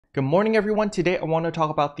Good morning everyone. Today I want to talk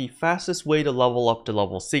about the fastest way to level up to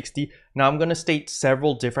level 60. Now I'm going to state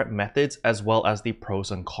several different methods as well as the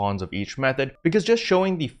pros and cons of each method, because just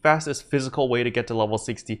showing the fastest physical way to get to level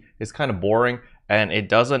 60 is kind of boring and it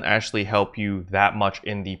doesn't actually help you that much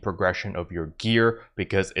in the progression of your gear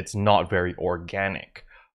because it's not very organic.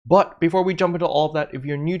 But before we jump into all of that, if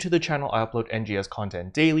you're new to the channel, I upload NGS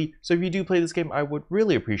content daily, so if you do play this game, I would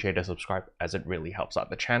really appreciate a subscribe as it really helps out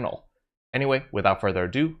the channel. Anyway, without further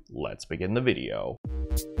ado, let's begin the video.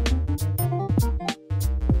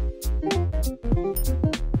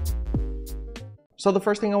 So the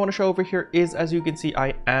first thing I want to show over here is, as you can see,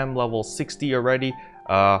 I am level 60 already.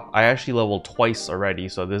 I actually leveled twice already,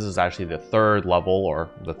 so this is actually the third level, or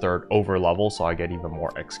the third over level, so I get even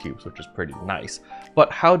more X cubes, which is pretty nice.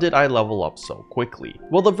 But how did I level up so quickly?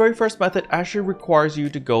 Well, the very first method actually requires you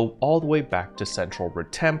to go all the way back to Central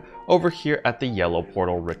Retem, over here at the yellow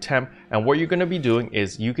portal Retem, and what you're going to be doing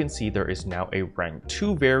is, you can see there is now a rank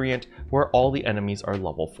 2 variant where all the enemies are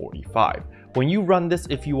level 45. When you run this,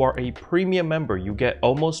 if you are a premium member, you get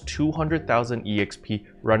almost 200,000 EXP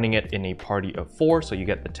running it in a party of 4, so you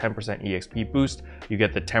get the 10% EXP boost, you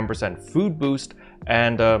get the 10% food boost,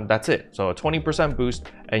 and that's it. So a 20%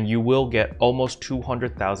 boost, and you will get almost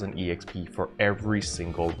 200,000 EXP for every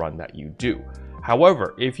single run that you do.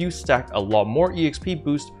 However, if you stack a lot more EXP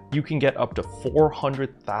boost, you can get up to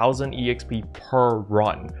 400,000 EXP per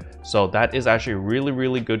run. So that is actually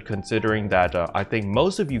really good, considering that I think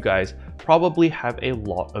most of you guys probably have a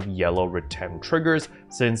lot of yellow Retem triggers,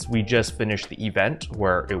 since we just finished the event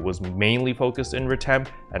where it was mainly focused in Retem,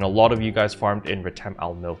 and a lot of you guys farmed in Retem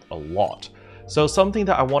Almilth a lot. So something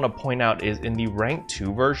that I want to point out is, in the rank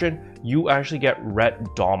 2 version, you actually get red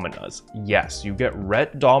dominas. Yes, you get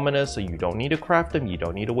red dominas, so you don't need to craft them, you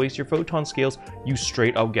don't need to waste your photon scales. You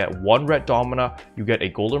straight up get one red domina, you get a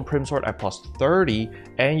golden prim sword at plus 30,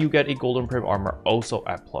 and you get a golden prim armor also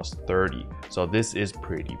at plus 30. So this is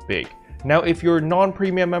pretty big. Now, if you're a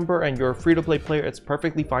non-premium member and you're a free-to-play player, it's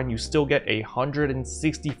perfectly fine. You still get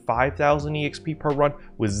 165,000 EXP per run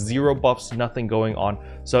with 0 buffs, nothing going on.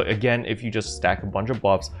 So again, if you just stack a bunch of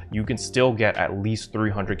buffs, you can still get at least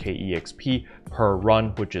 300k EXP per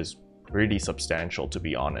run, which is pretty substantial, to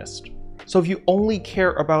be honest. So if you only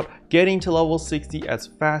care about getting to level 60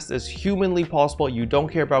 as fast as humanly possible, you don't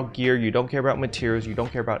care about gear, you don't care about materials, you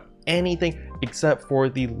don't care about anything except for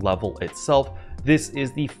the level itself, this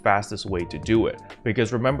is the fastest way to do it.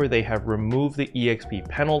 Because remember, they have removed the EXP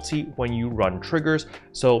penalty when you run triggers,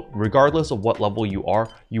 so regardless of what level you are,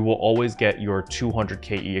 you will always get your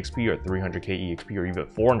 200k EXP or 300k EXP or even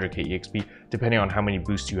 400k EXP, depending on how many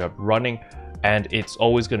boosts you have running, and it's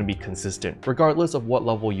always going to be consistent regardless of what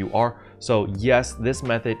level you are. So yes, this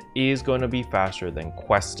method is going to be faster than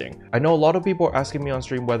questing. I know a lot of people are asking me on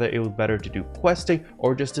stream whether it was better to do questing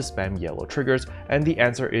or just to spam yellow triggers, and the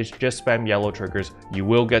answer is just spam yellow triggers. You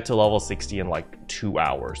will get to level 60 in like 2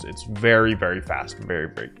 hours. It's very fast,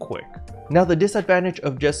 very quick. Now, the disadvantage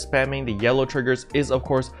of just spamming the yellow triggers is, of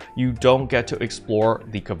course, you don't get to explore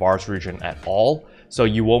the Kavars region at all. So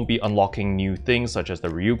you won't be unlocking new things such as the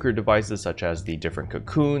Ryuker devices, such as the different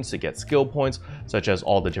cocoons to get skill points, such as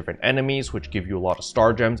all the different enemies, which give you a lot of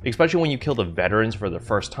star gems, especially when you kill the veterans for the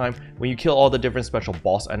first time. When you kill all the different special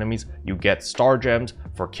boss enemies, you get star gems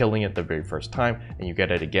for killing it the very first time, and you get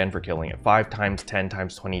it again for killing it 5 times, 10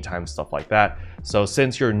 times, 20 times, stuff like that. So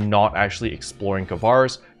since you're not actually exploring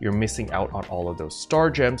Kavars, you're missing out on all of those star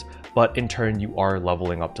gems, but in turn you are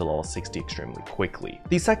leveling up to level 60 extremely quickly.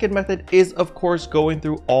 The second method is, of course, going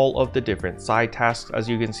through all of the different side tasks. As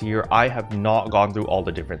you can see here, I have not gone through all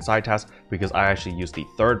the different side tasks because I actually used the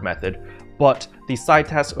third method. But the side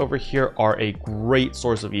tasks over here are a great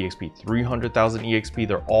source of EXP, 300,000 EXP.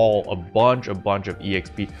 They're all a bunch of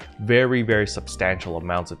EXP, very substantial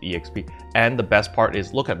amounts of EXP. And the best part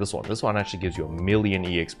is, look at this one. This one actually gives you 1,000,000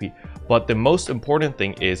 EXP. But the most important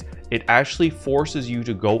thing is, it actually forces you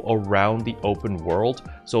to go around the open world.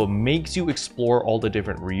 So it makes you explore all the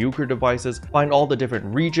different Ryuker devices, find all the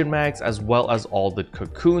different region mags, as well as all the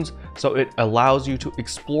cocoons. So it allows you to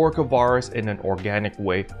explore Kavaris in an organic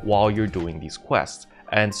way while you're doing these quests.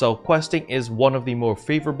 And so questing is one of the more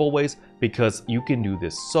favorable ways, because you can do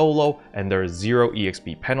this solo and there is 0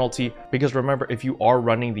 EXP penalty. Because remember, if you are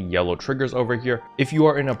running the yellow triggers over here, if you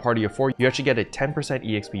are in a party of 4, you actually get a 10%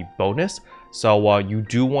 EXP bonus. So you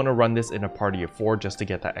do want to run this in a party of 4 just to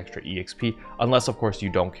get that extra EXP, unless of course you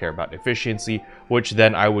don't care about efficiency, which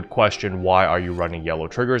then I would question, why are you running yellow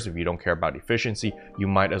triggers? If you don't care about efficiency, you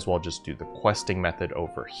might as well just do the questing method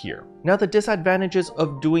over here. Now, the disadvantages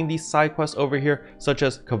of doing these side quests over here, such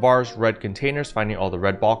as Kavar's red containers, finding all the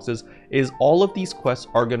red boxes, is all of these quests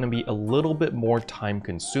are going to be a little bit more time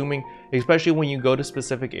consuming, especially when you go to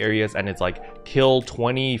specific areas and it's like kill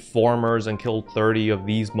 20 formers and kill 30 of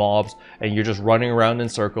these mobs, and you're just running around in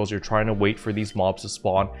circles. You're trying to wait for these mobs to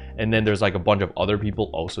spawn, and then there's like a bunch of other people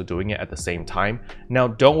also doing it at the same time. Now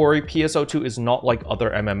don't worry, PSO2 is not like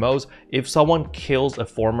other MMOs. If someone kills a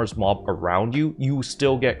former's mob around you, you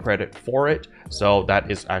still get credit for it. So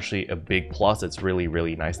that is actually a big plus. It's really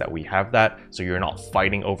nice that we have that, so you're not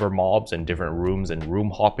fighting over mobs in different rooms and room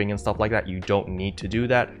hopping and stuff like that. You don't need to do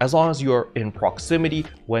that. As long as you're in proximity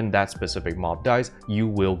when that specific mob dies, you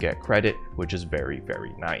will get credit, which is very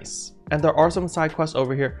nice. And there are some side quests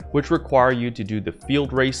over here which require you to do the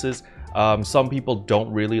field races. Some people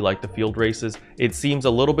don't really like the field races. It seems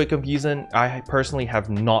a little bit confusing. I personally have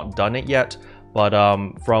not done it yet, but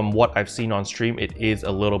from what I've seen on stream, it is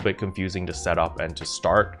a little bit confusing to set up and to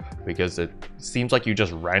start, because it seems like you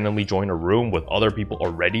just randomly join a room with other people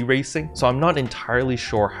already racing. So I'm not entirely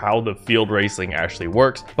sure how the field racing actually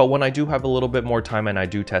works, but when I do have a little bit more time and I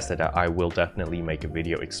do test it out, I will definitely make a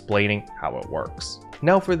video explaining how it works.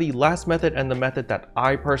 Now for the last method, and the method that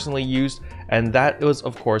I personally used, and that was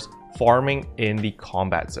of course farming in the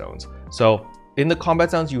combat zones. So in the combat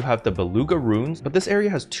zones, you have the Beluga runes, but this area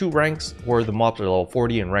has 2 ranks where the mobs are level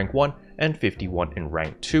 40 in rank 1 and 51 in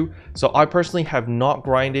rank 2. So I personally have not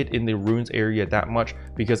grinded in the runes area that much,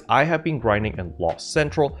 because I have been grinding in Lost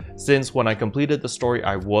Central, since when I completed the story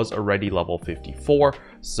I was already level 54.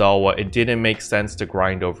 So it didn't make sense to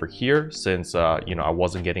grind over here, since you know, I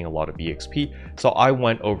wasn't getting a lot of EXP. So I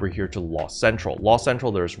went over here to Lost Central. Lost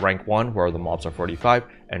Central, there's rank 1 where all the mobs are 45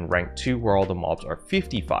 and rank 2 where all the mobs are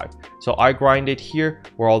 55. So I grinded here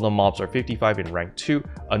where all the mobs are 55 in rank 2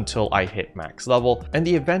 until I hit max level. And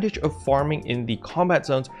the advantage of farming in the combat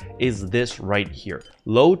zones is this right here: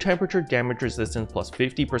 low temperature damage resistance plus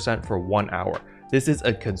 50% for 1 hour. This is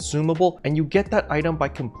a consumable, and you get that item by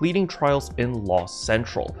completing trials in Lost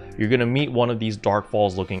Central. You're going to meet one of these Dark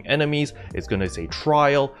Falls looking enemies. It's going to say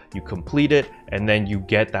trial, you complete it, and then you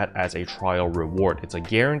get that as a trial reward. It's a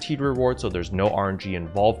guaranteed reward, so there's no RNG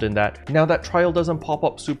involved in that. Now that trial doesn't pop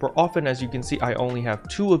up super often. As you can see, I only have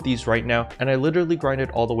 2 of these right now, and I literally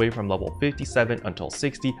grinded all the way from level 57 until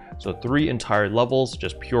 60, so 3 entire levels,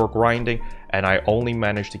 just pure grinding, and I only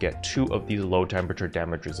managed to get 2 of these low temperature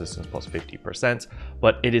damage resistance plus 50%,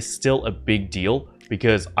 but it is still a big deal,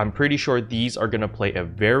 because I'm pretty sure these are going to play a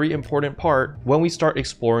very important part when we start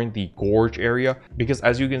exploring the gorge area. Because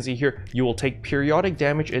as you can see here, you will take periodic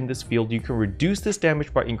damage in this field. You can reduce this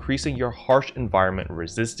damage by increasing your harsh environment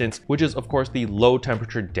resistance, which is of course the low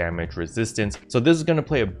temperature damage resistance. So this is going to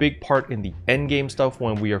play a big part in the end game stuff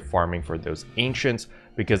when we are farming for those ancients,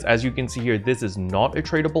 because as you can see here, this is not a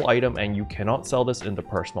tradable item and you cannot sell this in the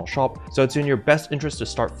personal shop. So it's in your best interest to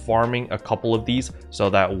start farming a couple of these, so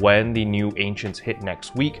that when the new ancients hit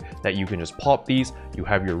next week, that you can just pop these. You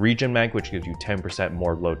have your regen mag, which gives you 10%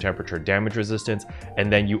 more low temperature damage resistance,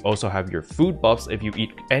 and then you also have your food buffs. If you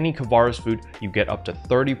eat any Kavaris food, you get up to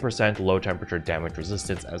 30% low temperature damage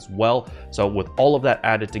resistance as well. So with all of that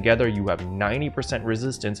added together, you have 90%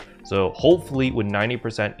 resistance. So hopefully with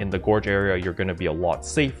 90% in the gorge area, you're going to be a lot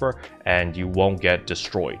safer and you won't get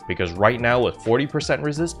destroyed, because right now with 40%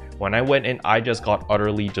 resist, when I went in, I just got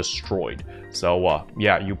utterly destroyed. So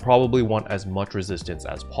yeah, you probably want as much resistance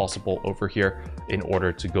as possible over here in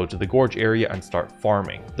order to go to the gorge area and start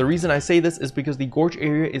farming. The reason I say this is because the gorge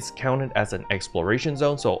area is counted as an exploration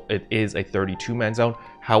zone, so it is a 32-man zone.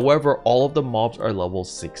 However, all of the mobs are level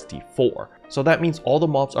 64. So that means all the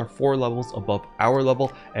mobs are 4 levels above our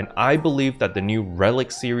level, and I believe that the new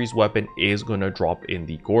Relic series weapon is going to drop in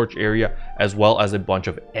the gorge area, as well as a bunch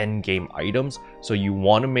of endgame items. So you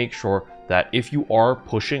want to make sure that if you are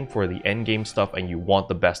pushing for the endgame stuff and you want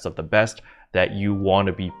the best of the best, that you want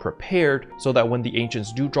to be prepared so that when the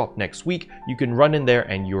ancients do drop next week, you can run in there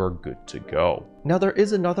and you're good to go. Now there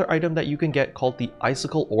is another item that you can get called the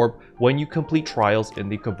Icicle Orb when you complete trials in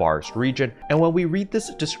the Kavaris region, and when we read this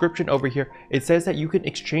description over here, it says that you can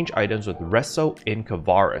exchange items with Reso in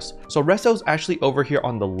Kavaris. So Reso is actually over here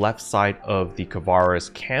on the left side of the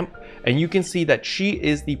Kavaris camp, and you can see that she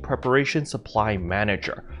is the preparation supply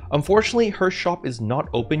manager. Unfortunately, her shop is not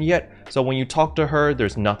open yet, so when you talk to her,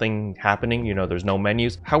 there's nothing happening, you know, there's no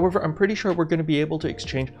menus. However, I'm pretty sure we're going to be able to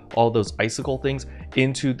exchange all those icicle things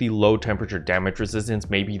into the low temperature damage resistance.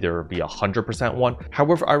 Maybe there will be 100% one.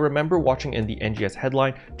 However, I remember watching in the NGS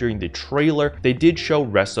headline during the trailer, they did show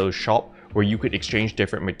Reso's shop, where you could exchange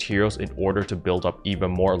different materials in order to build up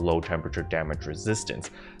even more low temperature damage resistance.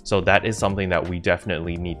 So that is something that we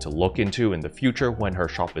definitely need to look into in the future when her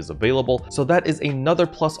shop is available. So that is another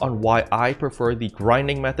plus on why I prefer the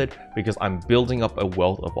grinding method, because I'm building up a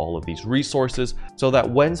wealth of all of these resources so that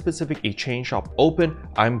when specific exchange shop open,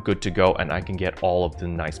 I'm good to go and I can get all of the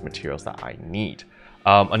nice materials that I need.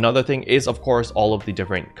 Another thing is, of course, all of the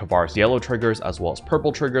different Kavaris yellow triggers as well as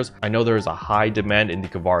purple triggers. I know there is a high demand in the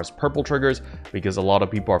Kavaris purple triggers because a lot of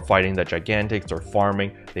people are fighting the Gigantics or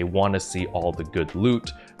farming. They want to see all the good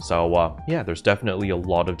loot. So yeah, there's definitely a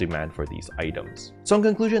lot of demand for these items. So in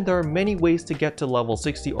conclusion, there are many ways to get to level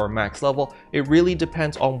 60 or max level. It really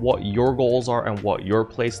depends on what your goals are and what your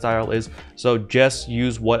playstyle is. So just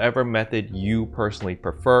use whatever method you personally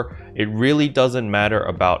prefer. It really doesn't matter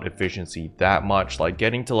about efficiency that much. Like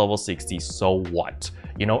getting to level 60, so what?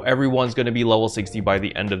 You know, everyone's going to be level 60 by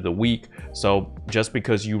the end of the week. So just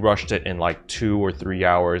because you rushed it in like 2 or 3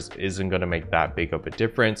 hours isn't going to make that big of a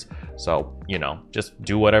difference. So, you know, just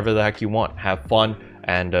do whatever the heck you want. Have fun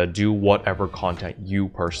and do whatever content you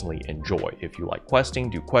personally enjoy. If you like questing,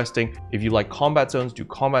 do questing. If you like combat zones, do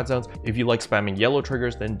combat zones. If you like spamming yellow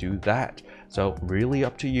triggers, then do that. So really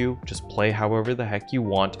up to you. Just play however the heck you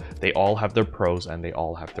want. They all have their pros and they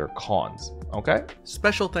all have their cons. Okay?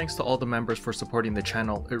 Special thanks to all the members for supporting the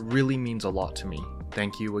channel. It really means a lot to me.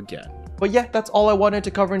 Thank you again. But yeah, that's all I wanted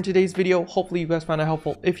to cover in today's video. Hopefully you guys found it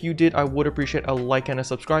helpful. If you did, I would appreciate a like and a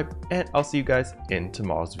subscribe, and I'll see you guys in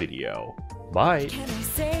tomorrow's video. Bye. Can I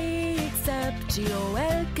say except you're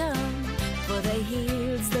welcome for the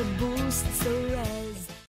heals, the boosts, the rest.